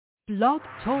Blog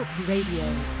Talk Radio.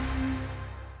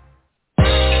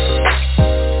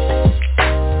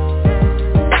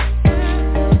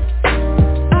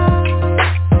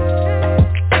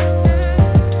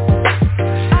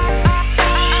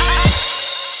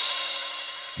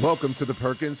 Welcome to the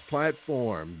Perkins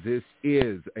Platform. This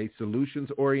is a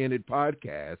solutions-oriented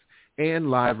podcast and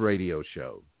live radio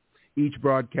show. Each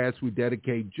broadcast we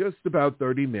dedicate just about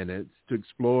 30 minutes to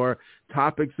explore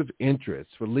topics of interest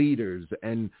for leaders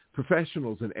and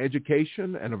professionals in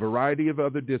education and a variety of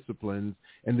other disciplines.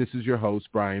 And this is your host,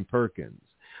 Brian Perkins.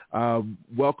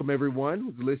 Welcome everyone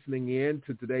who's listening in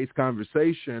to today's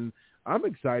conversation. I'm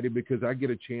excited because I get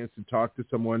a chance to talk to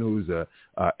someone who's a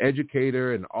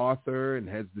educator and author and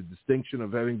has the distinction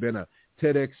of having been a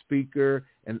TEDx speaker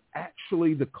and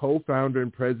actually the co-founder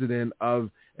and president of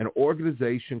an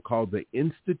organization called the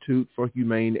Institute for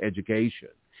Humane Education.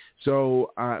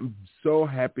 So I'm so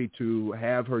happy to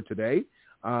have her today.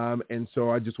 And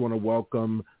so I just want to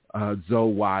welcome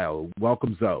Zoe Weil.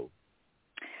 Welcome, Zoe.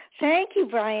 Thank you,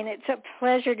 Brian. It's a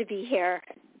pleasure to be here.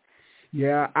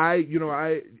 Yeah, I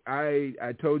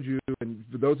told you, and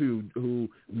for those of you who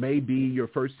may be your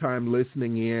first time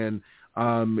listening in,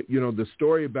 the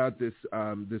story about this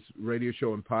radio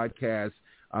show and podcast.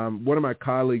 One of my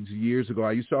colleagues years ago,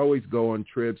 I used to always go on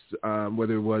trips,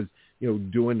 whether it was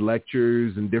doing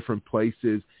lectures in different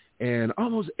places, and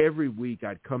almost every week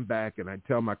I'd come back and I'd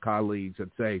tell my colleagues,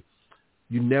 I'd say,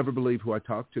 "You never believe who I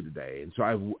talked to today," and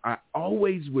so I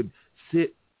always would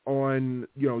sit on,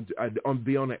 I'd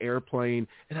be on an airplane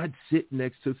and I'd sit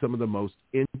next to some of the most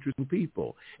interesting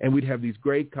people and we'd have these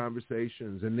great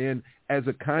conversations. And then as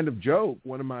a kind of joke,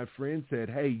 one of my friends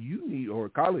said, "Hey, or a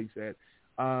colleague said,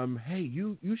 hey,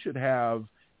 you should have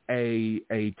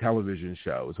a television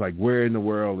show." It's like, where in the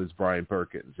world is Brian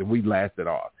Perkins? And we laughed it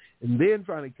off. And then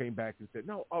finally came back and said,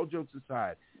 no, all jokes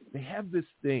aside, they have this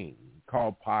thing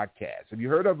called podcasts. Have you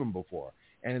heard of them before?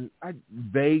 And I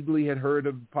vaguely had heard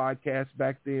of podcasts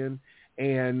back then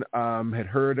and had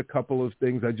heard a couple of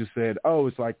things. I just said, oh,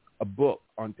 it's like a book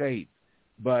on tape,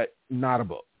 but not a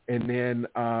book. And then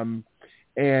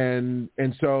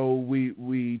and so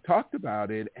we talked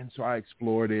about it, and so I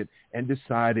explored it and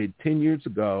decided 10 years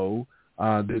ago,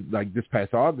 like this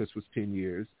past August was 10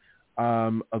 years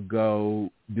ago,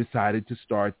 decided to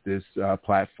start this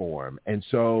platform. And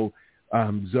so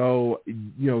Zoe,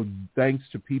 thanks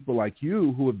to people like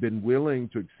you who have been willing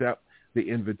to accept the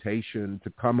invitation to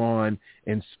come on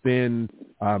and spend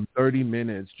 30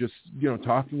 minutes just,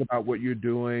 talking about what you're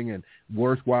doing, and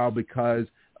worthwhile because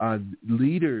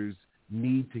leaders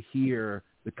need to hear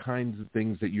the kinds of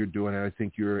things that you're doing, and I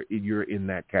think you're in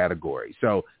that category.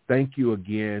 So thank you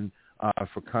again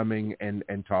for coming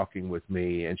and talking with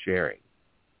me and sharing.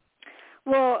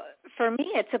 Well, for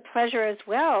me, it's a pleasure as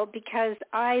well because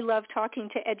I love talking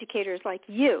to educators like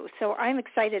you. So I'm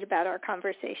excited about our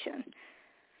conversation.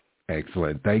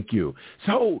 Excellent. Thank you.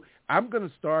 So I'm going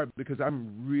to start because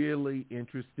I'm really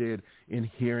interested in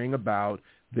hearing about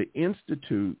the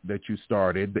institute that you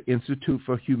started, the Institute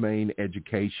for Humane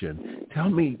Education. Tell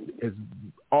me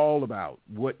all about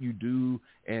what you do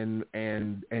and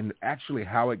actually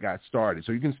how it got started.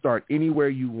 So you can start anywhere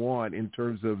you want in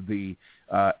terms of the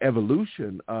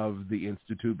evolution of the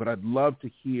institute, but I'd love to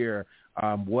hear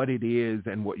what it is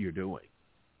and what you're doing.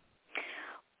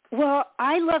 Well,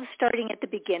 I love starting at the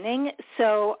beginning,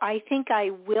 so I think I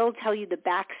will tell you the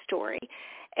backstory.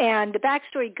 And the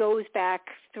backstory goes back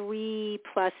 3+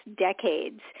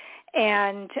 decades.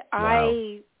 And wow.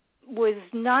 I was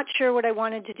not sure what I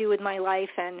wanted to do with my life,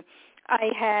 and I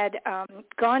had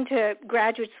gone to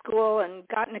graduate school and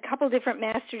gotten a couple different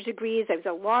master's degrees. I was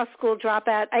a law school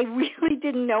dropout. I really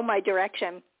didn't know my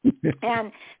direction.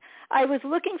 And I was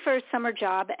looking for a summer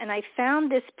job, and I found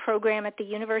this program at the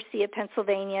University of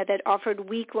Pennsylvania that offered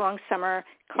week-long summer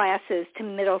classes to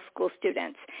middle school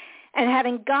students. And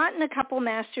having gotten a couple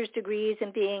master's degrees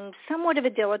and being somewhat of a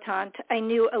dilettante, I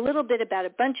knew a little bit about a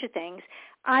bunch of things.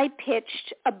 I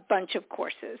pitched a bunch of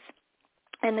courses.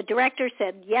 And the director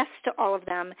said yes to all of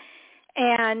them.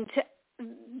 And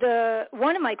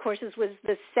one of my courses was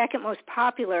the second most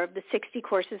popular of the 60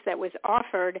 courses that was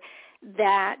offered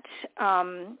that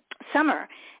summer.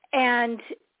 And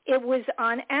it was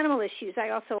on animal issues. I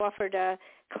also offered a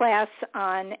class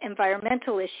on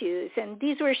environmental issues, and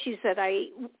these were issues that I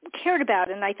cared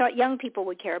about and I thought young people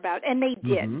would care about, and they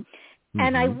did. Mm-hmm. Mm-hmm.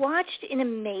 And I watched in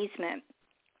amazement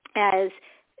as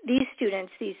these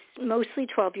students, these mostly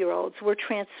 12-year-olds, were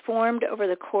transformed over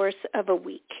the course of a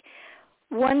week.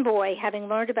 One boy, having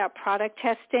learned about product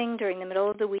testing during the middle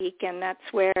of the week, and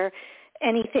that's where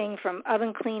anything from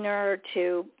oven cleaner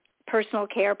to personal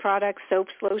care products,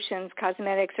 soaps, lotions,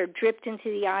 cosmetics are dripped into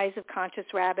the eyes of conscious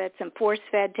rabbits and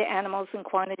force-fed to animals in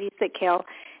quantities that kill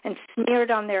and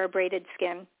smeared on their abraded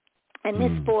skin. And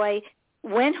this boy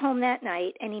went home that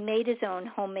night and he made his own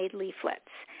homemade leaflets.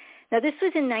 Now, this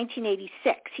was in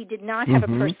 1986. He did not have a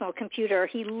personal computer.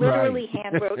 He literally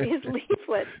hand-wrote his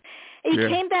leaflets. He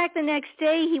came back the next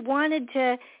day. He wanted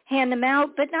to hand them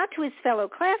out, but not to his fellow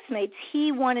classmates.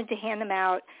 He wanted to hand them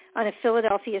out on a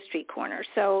Philadelphia street corner.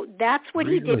 So that's what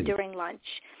he did during lunch.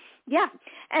 Yeah.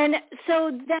 And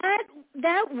so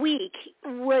that week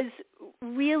was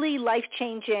really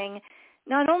life-changing,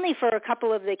 not only for a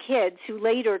couple of the kids who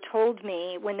later told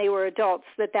me when they were adults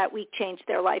that week changed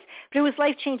their life, but it was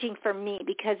life-changing for me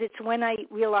because it's when I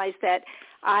realized that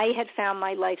I had found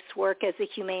my life's work as a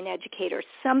humane educator,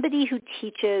 somebody who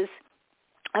teaches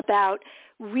about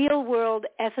real-world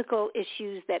ethical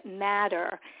issues that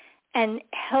matter and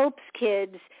helps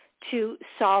kids to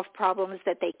solve problems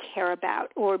that they care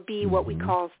about or be what we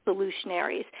call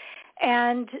solutionaries.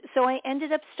 And so I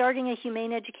ended up starting a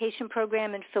humane education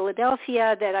program in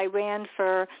Philadelphia that I ran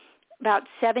for about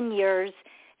 7 years.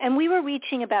 And we were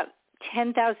reaching about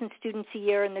 10,000 students a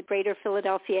year in the greater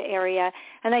Philadelphia area.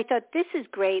 And I thought, this is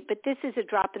great, but this is a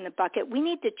drop in the bucket. We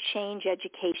need to change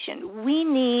education. We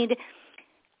need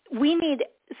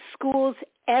schools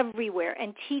everywhere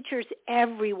and teachers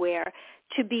everywhere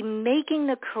to be making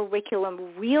the curriculum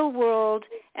real world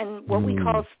and what we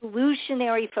call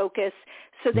solutionary focus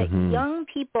so that young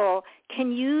people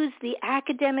can use the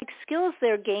academic skills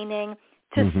they're gaining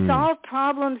to solve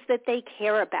problems that they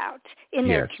care about in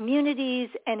their communities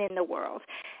and in the world.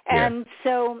 And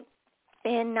so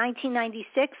in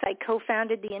 1996, I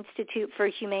co-founded the Institute for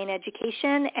Humane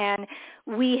Education, and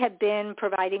we have been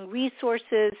providing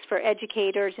resources for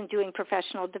educators and doing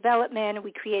professional development.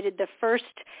 We created the first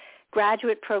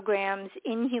graduate programs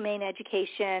in humane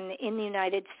education in the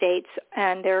United States,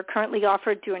 and they're currently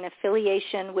offered through an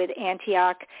affiliation with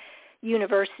Antioch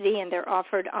University, and they're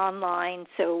offered online.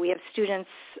 So we have students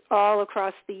all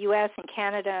across the U.S. and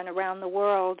Canada and around the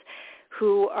world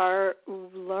who are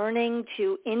learning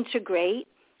to integrate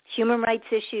human rights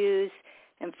issues,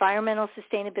 environmental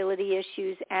sustainability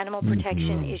issues, animal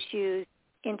protection issues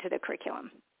into the curriculum.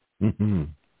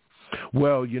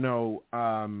 Well, you know,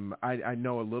 I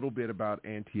know a little bit about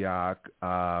Antioch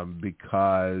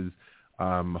because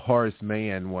Horace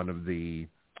Mann, one of the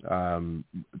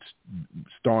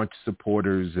staunch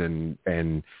supporters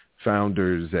and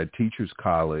founders at Teachers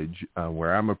College,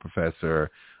 where I'm a professor,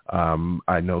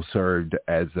 I know served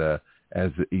as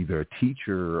either a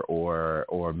teacher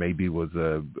or maybe was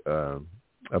a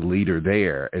leader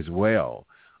there as well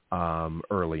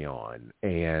early on,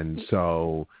 and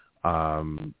so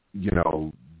you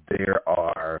know there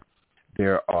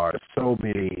are so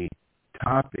many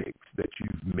topics that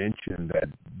you've mentioned that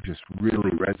just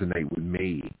really resonate with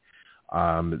me.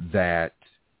 That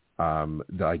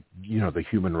like, you know, the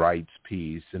human rights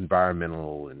piece,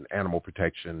 environmental and animal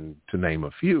protection, to name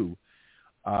a few.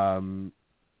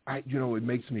 It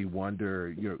makes me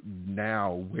wonder, you know,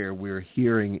 now where we're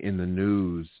hearing in the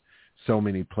news so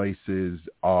many places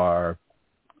are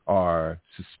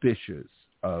suspicious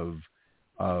of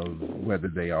whether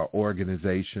they are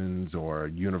organizations or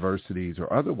universities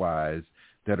or otherwise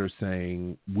that are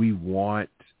saying we want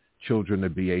children to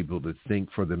be able to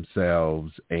think for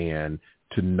themselves and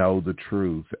to know the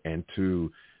truth and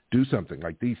to do something.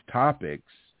 Like these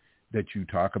topics that you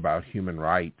talk about, human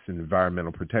rights and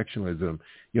environmental protectionism,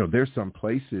 you know, there's some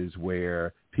places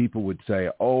where people would say,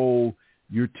 oh,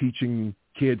 you're teaching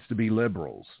kids to be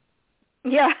liberals.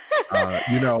 Yeah.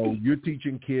 You know, you're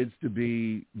teaching kids to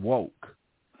be woke.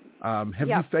 Have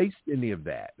you faced any of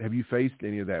that? Have you faced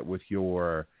any of that with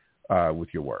your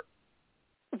work?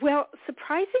 Well,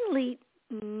 surprisingly,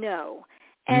 no.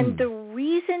 And the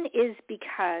reason is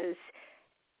because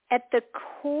at the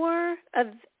core of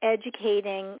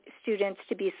educating students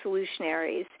to be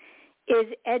solutionaries is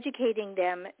educating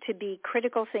them to be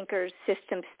critical thinkers,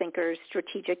 systems thinkers,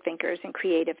 strategic thinkers, and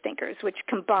creative thinkers, which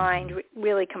combined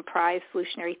really comprise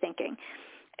solutionary thinking.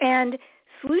 And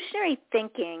solutionary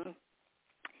thinking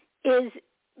is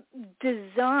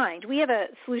designed, we have a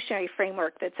solutionary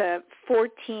framework that's a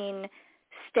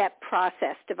 14-step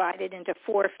process divided into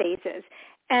 4 phases.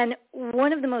 And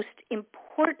one of the most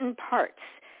important parts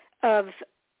of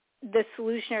the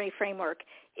solutionary framework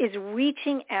is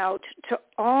reaching out to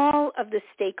all of the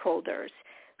stakeholders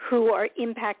who are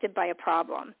impacted by a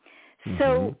problem.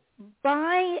 So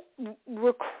by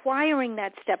requiring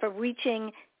that step of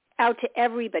reaching out to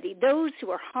everybody, those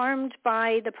who are harmed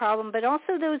by the problem, but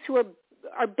also those who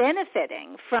are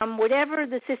benefiting from whatever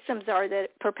the systems are that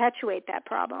perpetuate that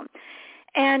problem.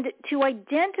 and to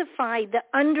identify the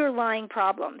underlying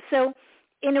problem. So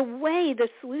in a way, the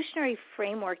solutionary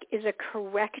framework is a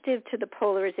corrective to the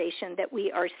polarization that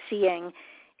we are seeing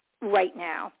right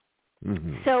now.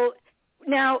 Mm-hmm. So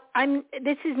now,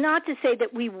 this is not to say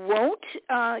that we won't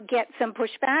get some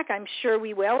pushback. I'm sure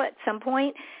we will at some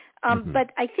point.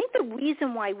 But I think the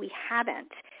reason why we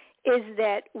haven't is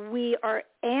that we are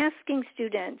asking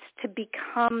students to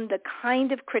become the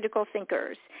kind of critical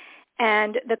thinkers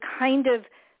and the kind of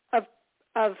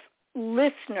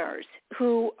listeners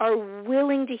who are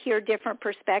willing to hear different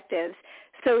perspectives,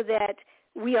 so that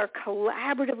we are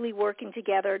collaboratively working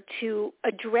together to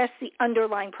address the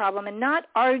underlying problem and not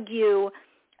argue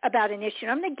about an issue.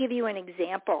 I'm going to give you an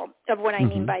example of what I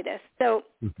mean by this. So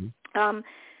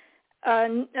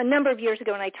a number of years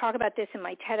ago, and I talk about this in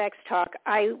my TEDx talk,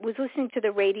 I was listening to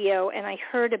the radio and I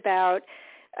heard about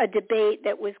a debate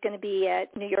that was going to be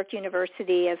at New York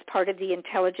University as part of the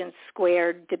Intelligence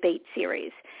Squared debate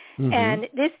series. And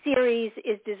this series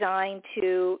is designed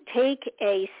to take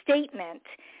a statement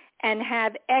and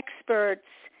have experts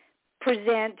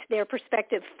present their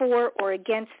perspective for or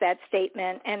against that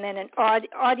statement, and then an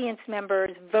audience members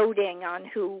voting on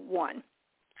who won.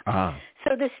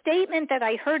 So the statement that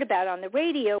I heard about on the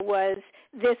radio was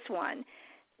this one: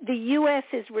 the U.S.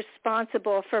 is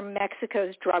responsible for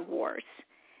Mexico's drug wars.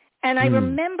 And I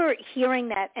remember hearing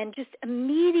that and just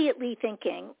immediately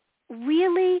thinking,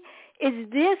 really? Is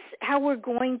this how we're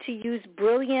going to use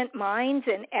brilliant minds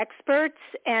and experts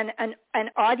and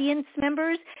audience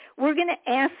members? We're going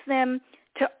to ask them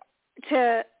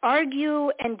to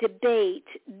argue and debate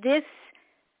this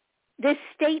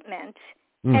statement,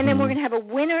 and then we're going to have a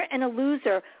winner and a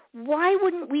loser. Why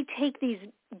wouldn't we take these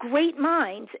great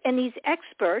minds and these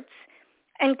experts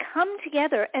and come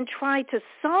together and try to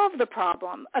solve the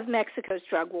problem of Mexico's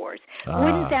drug wars?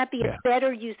 Wouldn't that be a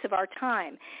better use of our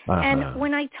time? And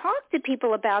when I talk to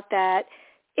people about that,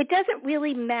 it doesn't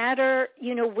really matter,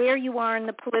 where you are in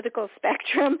the political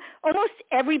spectrum. Almost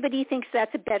everybody thinks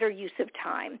that's a better use of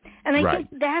time. And I think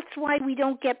that's why we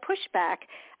don't get pushback.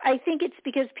 I think it's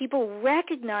because people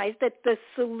recognize that the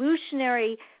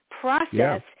solutionary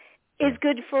process is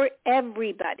good for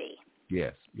everybody.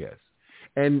 Yes.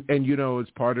 And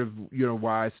it's part of,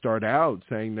 why I start out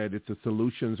saying that it's a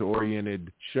solutions-oriented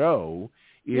show.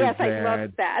 Yes, I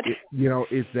love that.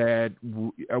 Is that,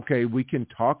 okay, we can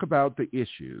talk about the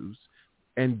issues,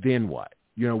 and then what?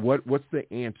 What's the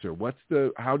answer?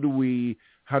 How do we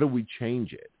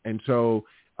change it? And so,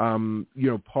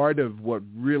 part of what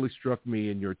really struck me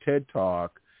in your TED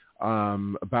Talk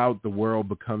about the world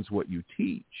becomes what you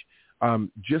teach,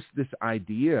 just this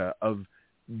idea of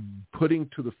putting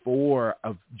to the fore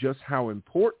of just how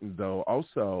important, though,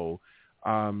 also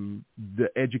the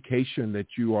education that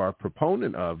you are a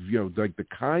proponent of, like the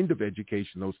kind of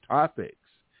education, those topics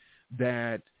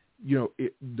that,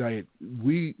 that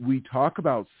we talk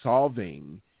about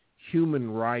solving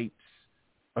human rights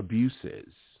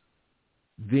abuses,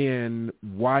 then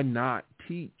why not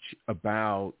teach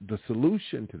about the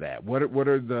solution to that? What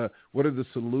are the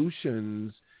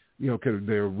solutions? Because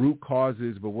there are root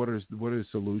causes, but what are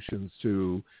solutions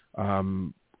to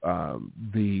the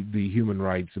human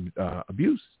rights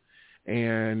abuse,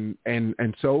 and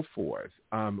so forth,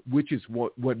 which is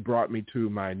what brought me to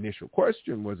my initial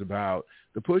question was about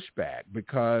the pushback,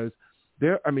 because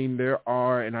there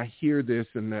are, and I hear this,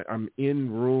 and that I'm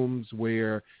in rooms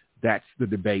where that's the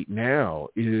debate now,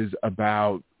 is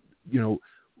about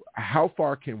how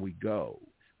far can we go,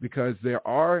 because there's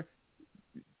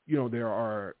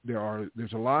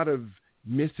a lot of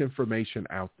misinformation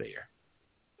out there.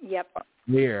 Yep.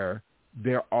 Where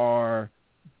there are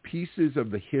pieces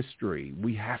of the history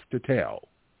we have to tell,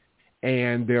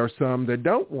 and there are some that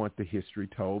don't want the history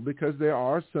told because there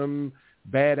are some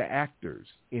bad actors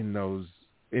in those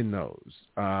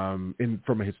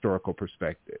from a historical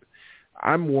perspective.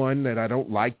 I'm one that I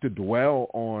don't like to dwell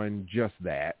on just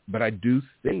that, but I do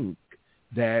think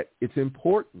that it's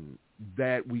important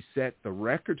that we set the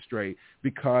record straight,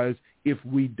 because if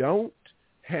we don't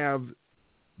have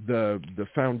the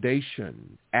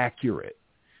foundation accurate,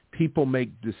 people make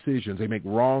decisions. They make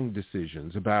wrong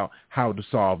decisions about how to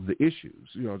solve the issues.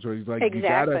 So it's like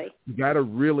exactly. you gotta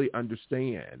really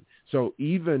understand. So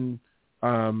even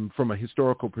from a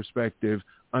historical perspective,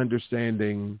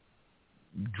 understanding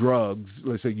drugs,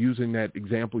 let's say using that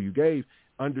example you gave,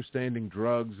 understanding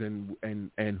drugs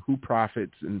and who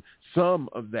profits, and some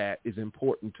of that is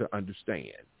important to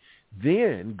understand.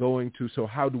 Then going to, so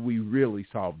how do we really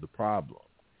solve the problem?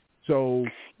 So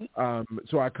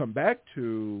I come back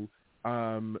to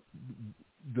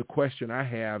the question I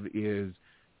have is,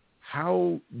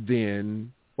 how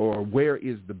then, or where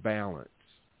is the balance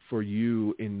for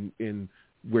you in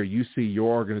where you see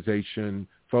your organization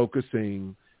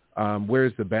focusing?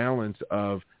 Where's the balance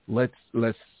of let's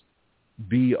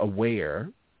be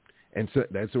aware? And so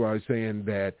that's why I was saying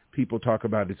that people talk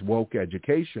about it's woke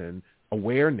education,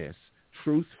 awareness,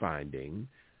 truth finding.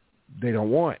 They don't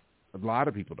want. A lot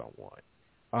of people don't want.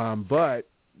 But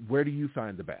where do you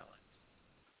find the balance?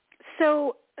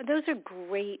 So those are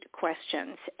great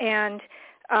questions. And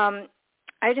I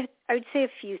would say a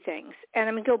few things. And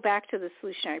I'm going to go back to the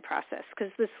solutionary process,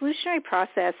 because the solutionary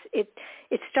process, it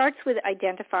starts with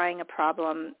identifying a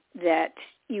problem that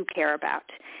you care about.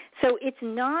 So it's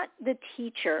not the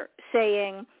teacher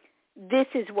saying, this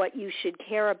is what you should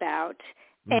care about,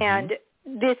 and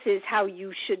this is how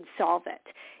you should solve it.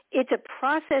 It's a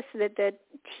process that the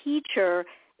teacher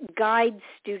guides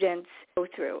students go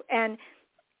through. And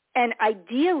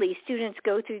ideally, students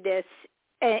go through this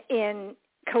in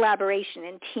collaboration,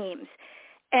 in teams.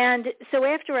 And so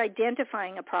after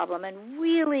identifying a problem and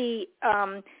really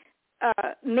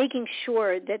making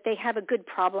sure that they have a good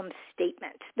problem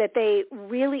statement, that they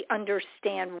really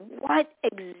understand what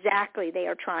exactly they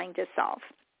are trying to solve.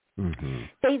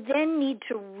 They then need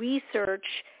to research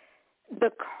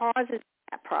the causes of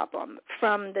that problem,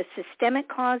 from the systemic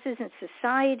causes in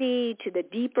society to the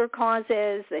deeper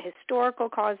causes, the historical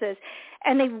causes,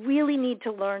 and they really need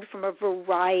to learn from a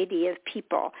variety of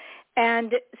people.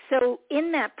 And so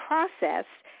in that process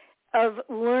of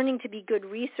learning to be good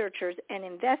researchers and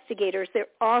investigators, they're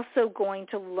also going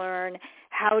to learn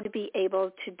how to be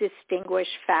able to distinguish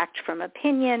fact from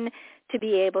opinion, to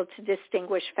be able to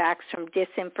distinguish facts from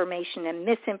disinformation and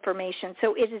misinformation.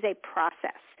 So it is a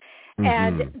process.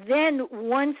 And then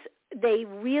once they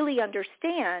really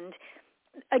understand,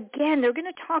 again, they're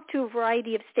going to talk to a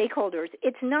variety of stakeholders.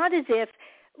 It's not as if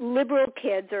liberal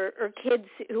kids or kids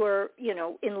who are,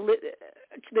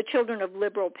 the children of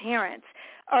liberal parents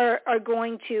are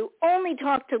going to only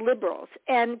talk to liberals,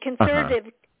 and conservative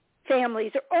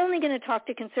families are only going to talk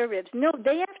to conservatives. No,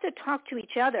 they have to talk to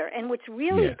each other. And what's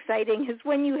really exciting is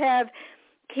when you have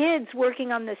kids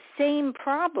working on the same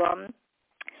problem,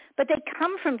 but they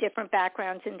come from different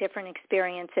backgrounds and different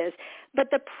experiences.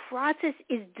 But the process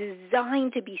is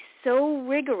designed to be so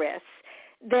rigorous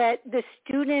that the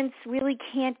students really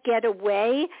can't get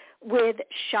away with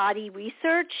shoddy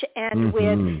research and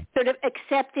with sort of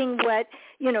accepting what,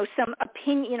 some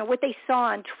opinion, what they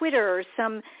saw on Twitter, or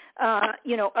some,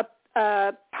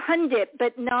 a pundit,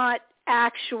 but not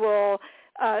actual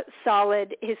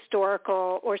solid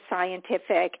historical or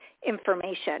scientific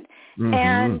information.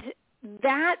 And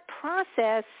that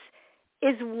process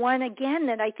is one, again,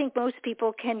 that I think most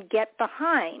people can get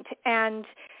behind. And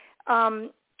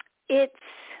it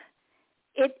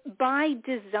by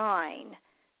design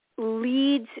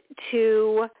leads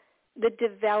to the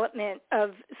development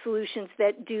of solutions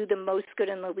that do the most good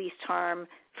and the least harm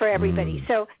for everybody.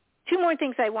 So two more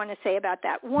things I want to say about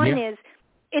that. One is,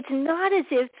 it's not as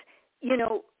if,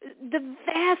 the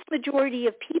vast majority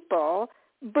of people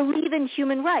believe in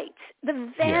human rights.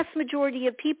 The vast majority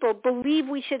of people believe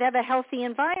we should have a healthy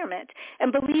environment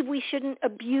and believe we shouldn't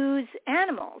abuse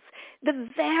animals. The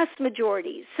vast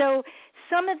majority. So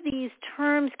some of these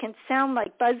terms can sound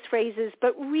like buzz phrases,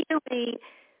 but really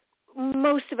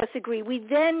most of us agree. We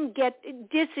then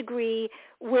disagree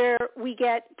where we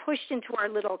get pushed into our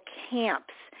little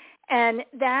camps. And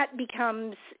that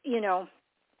becomes,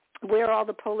 where all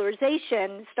the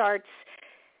polarization starts,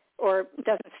 or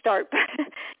doesn't start,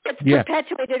 but gets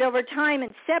perpetuated over time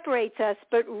and separates us.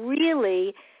 But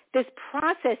really, this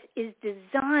process is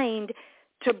designed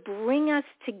to bring us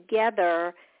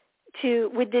together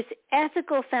with this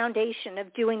ethical foundation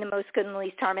of doing the most good and the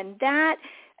least harm. And that,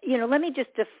 let me just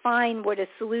define what a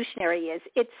solutionary is.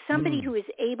 It's somebody who is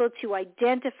able to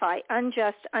identify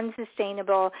unjust,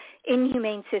 unsustainable,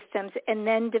 inhumane systems and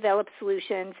then develop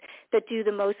solutions that do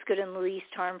the most good and the least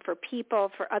harm for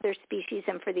people, for other species,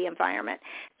 and for the environment.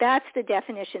 That's the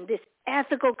definition. This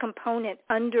ethical component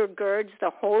undergirds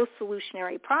the whole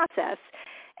solutionary process.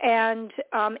 And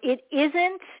it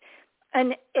isn't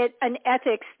an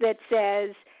ethics that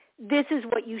says this is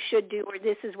what you should do or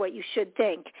this is what you should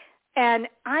think. And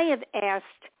I have asked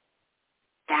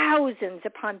thousands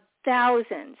upon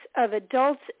thousands of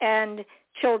adults and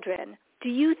children, do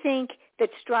you think that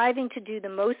striving to do the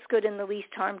most good and the least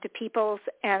harm to people,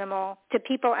 animals,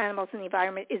 and the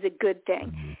environment is a good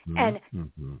thing? And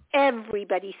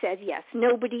everybody says yes.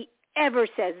 Nobody ever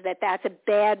says that that's a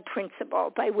bad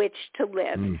principle by which to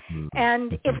live.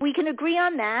 And if we can agree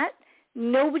on that,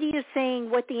 nobody is saying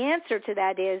what the answer to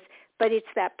that is, but it's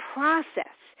that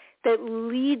process that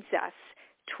leads us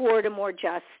toward a more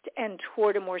just and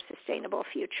toward a more sustainable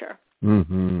future.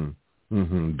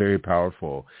 Very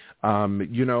powerful. I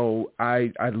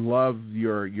love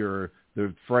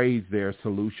the phrase there,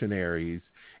 solutionaries.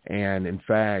 And in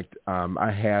fact,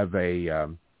 I have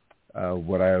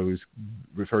what I always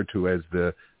refer to as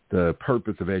the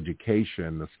purpose of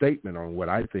education, the statement on what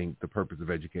I think the purpose of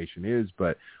education is.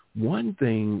 But one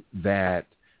thing that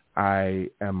I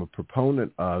am a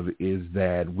proponent of is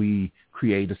that we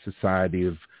create a society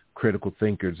of critical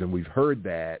thinkers, and we've heard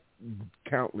that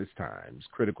countless times,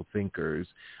 critical thinkers,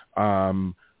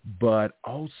 but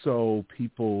also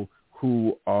people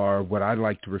who are what I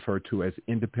like to refer to as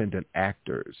independent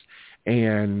actors.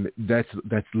 And that's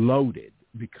loaded,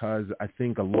 because I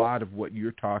think a lot of what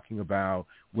you're talking about,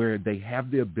 where they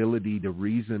have the ability to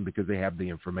reason because they have the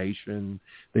information,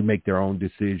 they make their own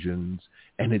decisions,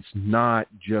 and it's not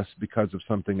just because of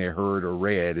something they heard or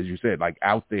read, as you said, like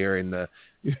out there in the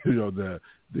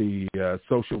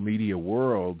social media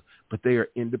world, but they are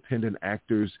independent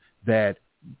actors that,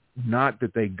 not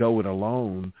that they go it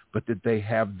alone, but that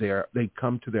they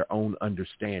come to their own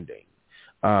understanding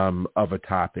of a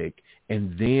topic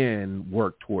and then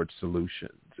work towards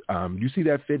solutions. You see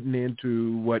that fitting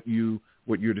into what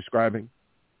you're describing?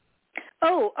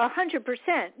 Oh, 100%,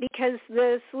 because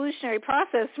the solutionary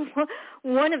process,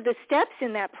 one of the steps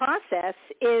in that process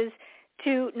is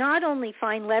to not only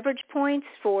find leverage points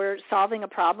for solving a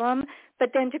problem,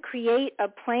 but then to create a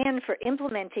plan for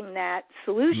implementing that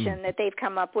solution that they've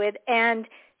come up with, and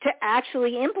to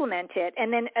actually implement it,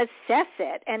 and then assess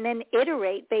it, and then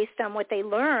iterate based on what they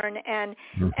learn, and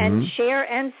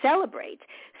share and celebrate.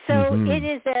 So it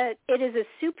is a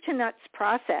soup to nuts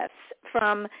process,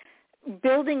 from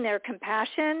building their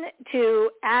compassion to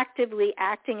actively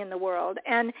acting in the world.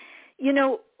 And,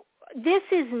 this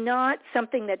is not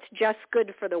something that's just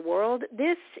good for the world.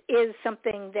 This is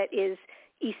something that is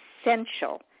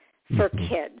essential for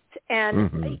kids.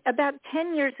 And about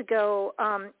 10 years ago,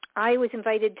 I was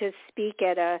invited to speak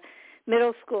at a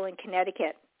middle school in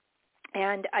Connecticut.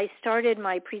 And I started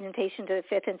my presentation to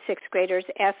the 5th and 6th graders,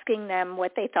 asking them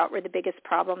what they thought were the biggest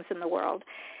problems in the world.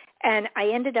 And I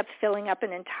ended up filling up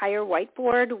an entire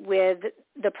whiteboard with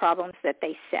the problems that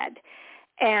they said.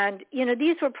 And,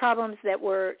 these were problems that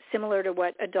were similar to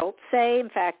what adults say. In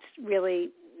fact, really,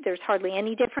 there's hardly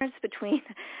any difference between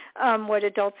what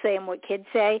adults say and what kids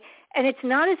say. And it's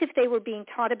not as if they were being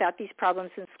taught about these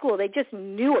problems in school. They just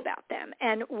knew about them.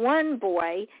 And one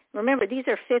boy, remember, these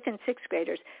are 5th and 6th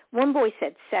graders, one boy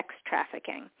said sex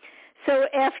trafficking. So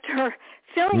after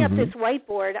filling up this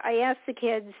whiteboard, I asked the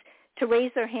kids to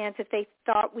raise their hands if they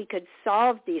thought we could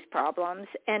solve these problems.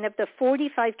 And of the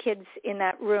 45 kids in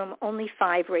that room, only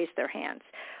 5 raised their hands.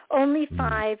 Only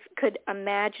 5 could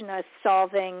imagine us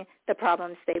solving the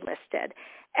problems they listed.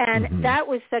 And that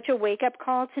was such a wake-up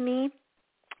call to me.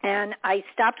 And I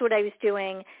stopped what I was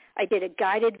doing. I did a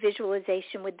guided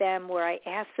visualization with them where I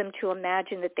asked them to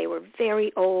imagine that they were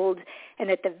very old and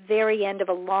at the very end of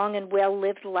a long and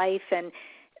well-lived life, and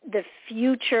the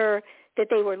future that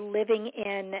they were living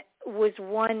in was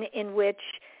one in which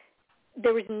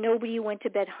there was nobody who went to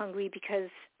bed hungry because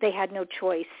they had no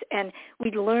choice. And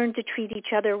we'd learned to treat each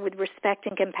other with respect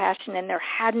and compassion, and there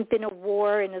hadn't been a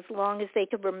war in as long as they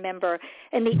could remember.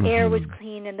 And the air was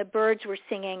clean, and the birds were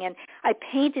singing. And I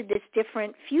painted this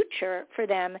different future for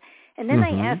them. And then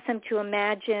I asked them to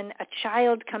imagine a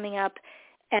child coming up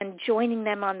and joining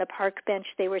them on the park bench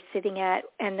they were sitting at.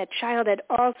 And the child had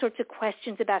all sorts of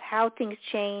questions about how things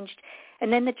changed.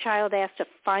 And then the child asked a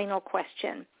final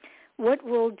question. What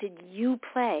role did you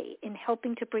play in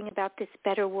helping to bring about this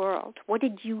better world? What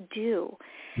did you do?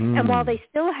 And while they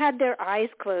still had their eyes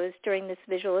closed during this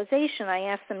visualization, I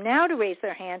asked them now to raise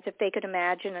their hands if they could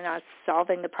imagine us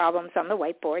solving the problems on the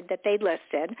whiteboard that they'd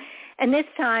listed. And this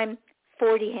time,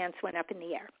 40 hands went up in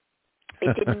the air.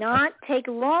 It did not take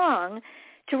long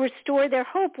to restore their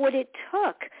hope. What it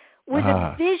took was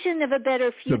a vision of a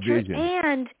better future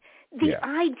and the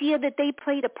idea that they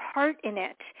played a part in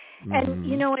it.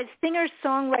 And, as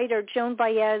singer-songwriter Joan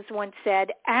Baez once said,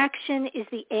 action is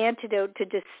the antidote to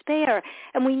despair.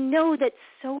 And we know that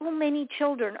so many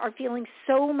children are feeling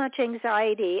so much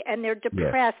anxiety and they're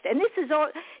depressed. And this is all,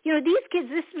 these kids,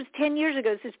 this was 10 years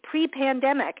ago. This is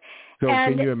pre-pandemic. So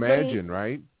can you imagine,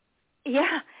 right?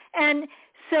 Yeah. And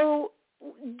so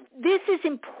this is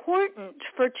important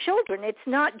for children. It's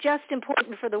not just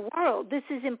important for the world. This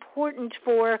is important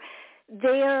for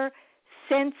their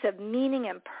sense of meaning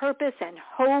and purpose and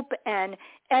hope and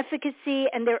efficacy,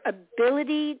 and their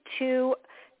ability to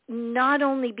not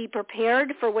only be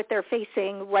prepared for what they're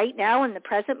facing right now in the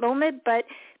present moment, but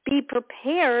be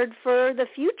prepared for the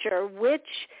future, which,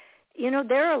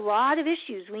 there are a lot of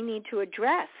issues we need to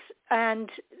address And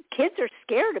kids are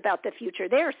scared about the future.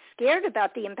 They're scared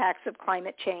about the impacts of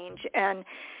climate change and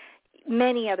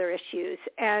many other issues.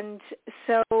 And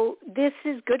so this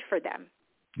is good for them.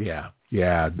 Yeah.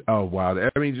 Yeah. Oh, wow.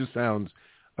 I mean, it just sounds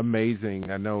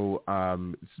amazing. I know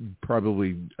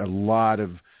probably a lot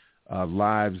of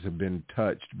lives have been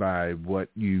touched by what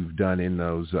you've done in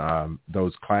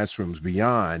those classrooms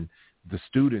beyond the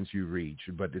students you reach,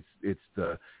 but it's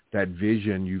that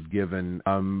vision you've given.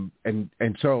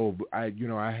 And so I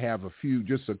have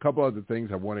just a couple other things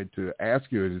I wanted to ask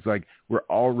you. It's like we're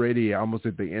already almost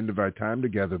at the end of our time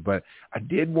together, but I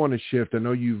did want to shift. I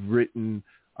know you've written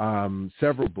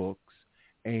several books,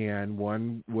 and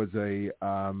one was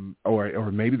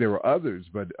or maybe there were others,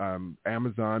 but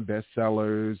Amazon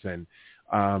bestsellers. And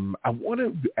I want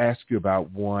to ask you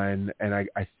about one, and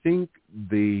I think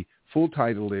the full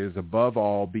title is Above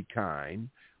All, Be Kind,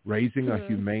 Raising a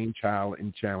Humane Child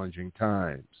in Challenging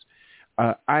Times.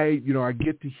 I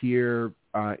get to hear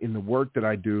in the work that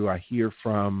I do, I hear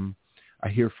from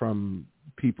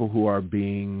people who are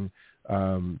being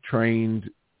trained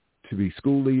to be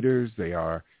school leaders. They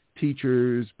are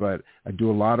teachers, but I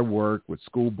do a lot of work with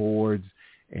school boards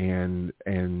and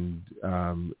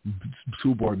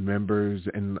school board members,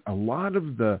 and a lot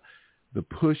of the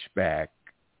pushback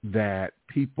that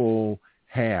people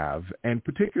have, and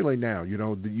particularly now,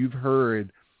 you've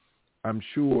heard, I'm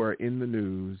sure, in the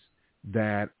news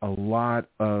that a lot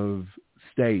of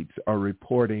states are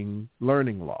reporting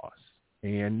learning loss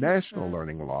and national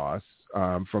learning loss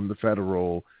from the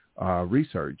federal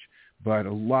research. But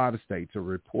a lot of states are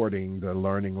reporting the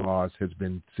learning loss has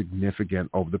been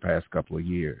significant over the past couple of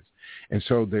years. And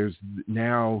so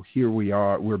here we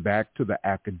are, we're back to the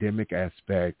academic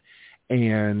aspect,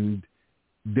 and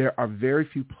there are very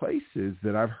few places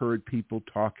that I've heard people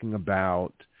talking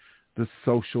about the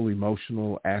social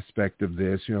emotional aspect of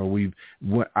this.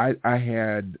 I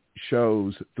had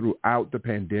shows throughout the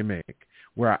pandemic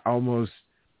where I almost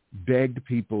begged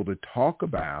people to talk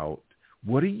about,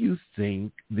 what do you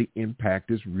think the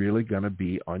impact is really going to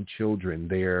be on children,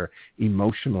 their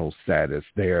emotional status,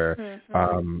 their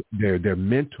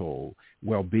mental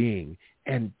well-being?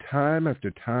 And time after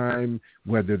time,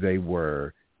 whether they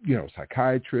were,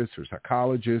 psychiatrists or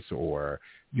psychologists or,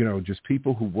 just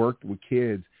people who worked with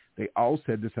kids, they all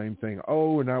said the same thing.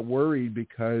 Oh, we're not worried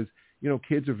because,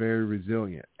 kids are very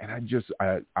resilient. And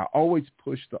I always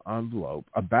push the envelope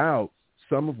about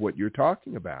some of what you're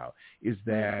talking about, is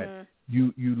that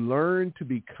you learn to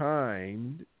be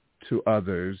kind to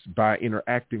others by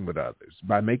interacting with others,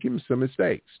 by making some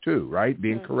mistakes too, right?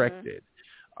 Being corrected.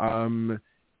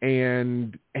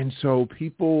 And so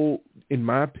people, in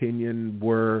my opinion,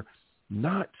 were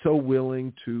not so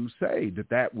willing to say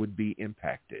that would be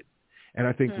impacted. And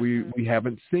I think we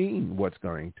haven't seen what's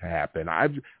going to happen.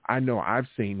 I know I've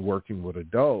seen, working with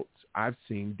adults, I've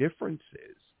seen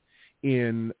differences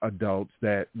in adults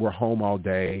that were home all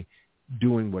day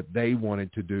doing what they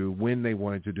wanted to do when they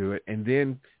wanted to do it, and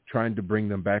then trying to bring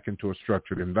them back into a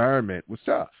structured environment was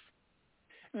tough.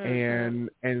 And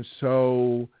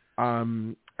so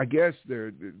I guess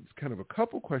there's kind of a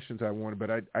couple questions I wanted,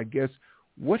 but I guess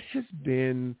what has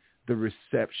been the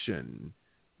reception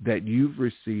that you've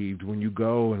received when you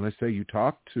go and let's say you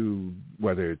talk to,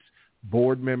 whether it's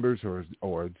board members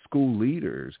or school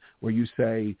leaders, where you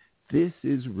say, this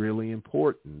is really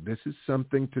important. This is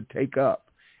something to take up,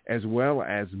 as well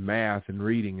as math and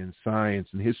reading and science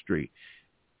and history,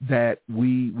 that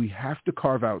we have to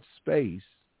carve out space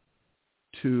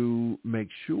to make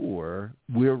sure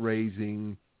we're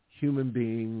raising human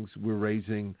beings, we're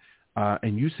raising,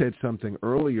 and you said something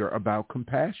earlier about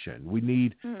compassion. We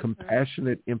need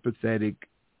compassionate, empathetic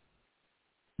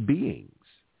beings.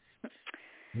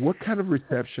 What kind of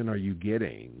reception are you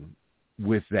getting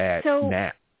with that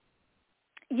now?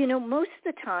 Most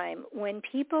of the time when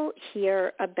people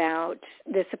hear about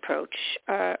this approach,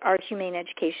 our humane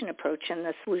education approach and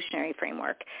the solutionary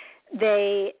framework,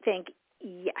 they think,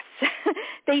 yes.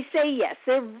 They say yes.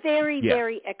 They're very,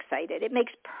 very excited. It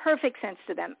makes perfect sense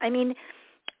to them. I mean,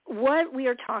 what we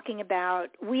are talking about,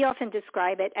 we often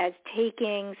describe it as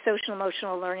taking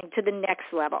social-emotional learning to the next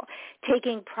level,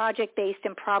 taking project-based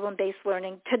and problem-based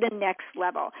learning to the next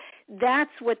level.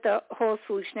 That's what the whole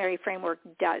solutionary framework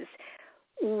does.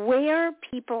 Where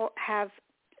people have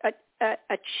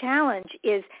a challenge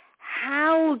is,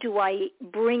 how do I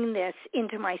bring this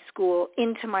into my school,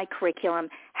 into my curriculum?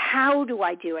 How do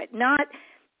I do it? Not,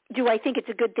 do I think it's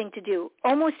a good thing to do?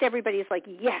 Almost everybody is like,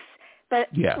 yes, but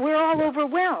we're all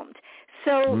overwhelmed.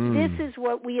 So this is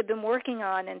what we have been working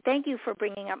on, and thank you for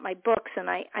bringing up my books, and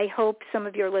I hope some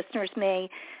of your listeners may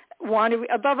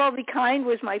Above All Be Kind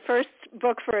was my first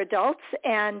book for adults,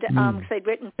 and because I'd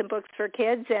written some books for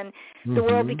kids, and The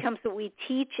World Becomes What We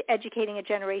Teach, Educating a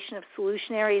Generation of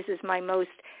Solutionaries is my most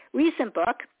recent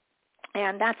book,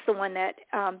 and that's the one that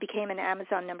became an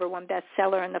Amazon #1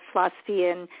 bestseller in the philosophy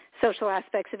and social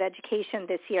aspects of education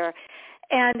this year.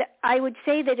 And I would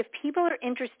say that if people are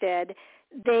interested,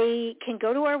 they can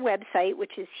go to our website,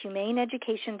 which is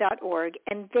humaneeducation.org,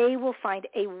 and they will find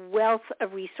a wealth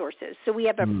of resources. So we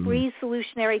have a free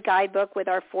solutionary guidebook with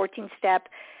our 14-step,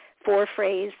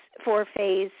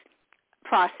 four-phase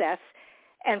process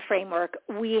and framework.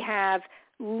 We have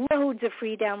loads of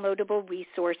free downloadable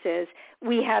resources.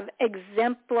 We have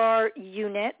exemplar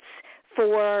units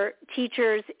for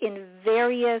teachers in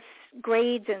various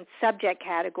grades and subject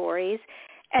categories.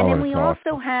 And then we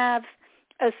also have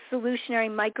a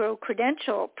solutionary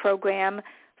micro-credential program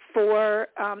for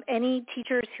any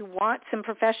teachers who want some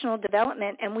professional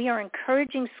development, and we are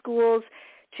encouraging schools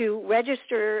to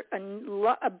register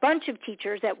a bunch of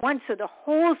teachers at once so the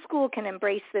whole school can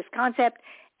embrace this concept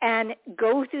and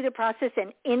go through the process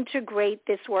and integrate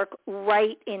this work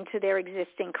right into their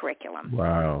existing curriculum.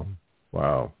 Wow.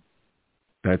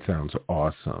 That sounds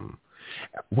awesome.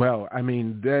 Well, I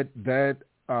mean,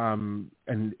 and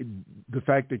the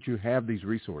fact that you have these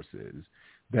resources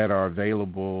that are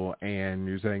available, and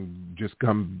you're saying just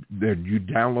come there, you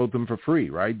download them for free,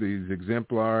 right? These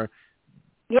exemplar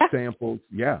samples.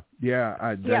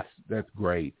 That's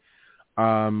great.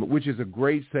 Which is a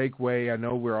great segue. I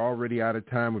know we're already out of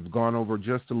time. We've gone over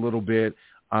just a little bit.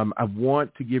 I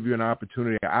want to give you an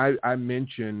opportunity. I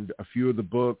mentioned a few of the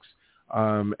books.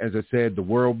 As I said, The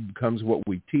World Becomes What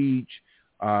We Teach.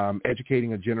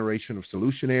 Educating a Generation of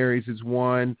Solutionaries is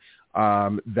one.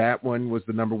 That one was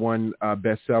the #1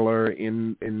 bestseller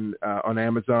on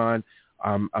Amazon.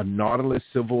 A Nautilus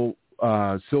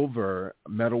Silver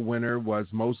medal winner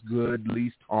was Most Good,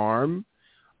 Least Harm.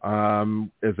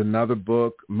 There's another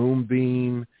book,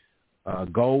 Moonbeam,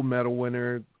 gold medal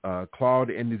winner, Claude,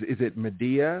 and is it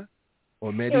Medea?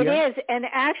 Or Media? It is, and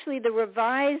actually the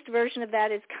revised version of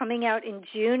that is coming out in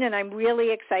June, and I'm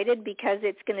really excited because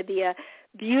it's going to be a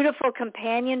beautiful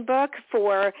companion book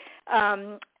for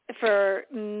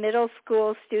middle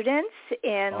school students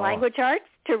in language arts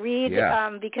to read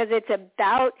because it's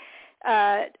about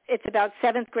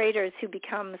 7th graders who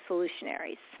become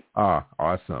solutionaries.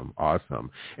 Awesome.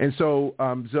 And so,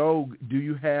 Zoe, do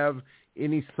you have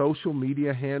any social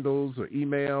media handles or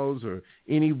emails or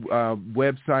any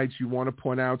websites you want to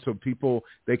point out so people,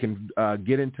 they can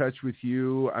get in touch with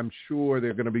you? I'm sure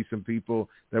there are going to be some people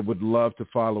that would love to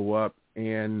follow up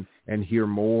and hear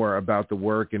more about the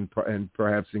work and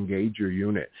perhaps engage your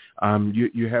unit.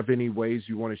 You have any ways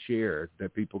you want to share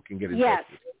that people can get in touch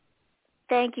with you?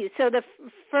 Thank you. So the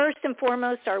first and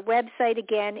foremost, our website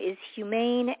again is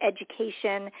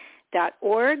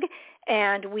humaneeducation.org,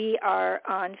 and we are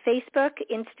on Facebook,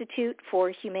 Institute for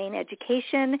Humane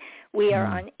Education. We are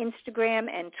on Instagram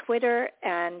and Twitter,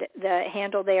 and the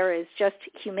handle there is just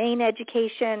Humane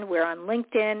Education. We're on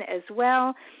LinkedIn as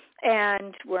well,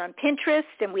 and we're on Pinterest,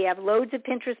 and we have loads of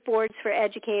Pinterest boards for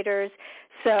educators.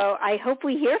 So I hope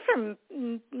we hear from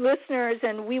listeners,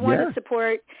 and we want to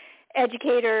support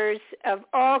educators of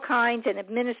all kinds and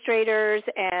administrators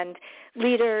and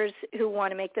leaders who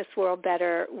want to make this world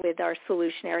better with our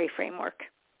solutionary framework.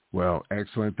 Well,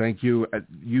 excellent. Thank you.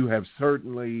 You have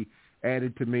certainly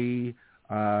added to me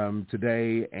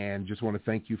today, and just want to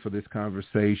thank you for this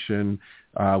conversation.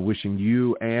 Wishing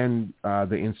you and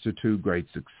the Institute great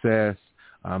success.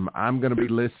 I'm going to be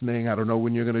listening. I don't know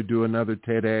when you're going to do another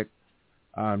TEDx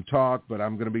talk, but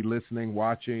I'm going to be listening,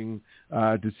 watching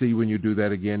to see when you do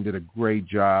that again. Did a great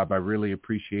job. I really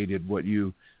appreciated what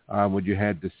you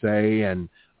had to say, and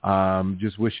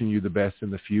just wishing you the best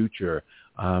in the future.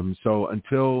 So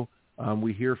until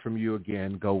we hear from you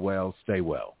again, go well, stay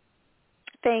well.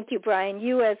 Thank you, Brian.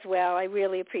 You as well. I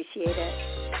really appreciate it.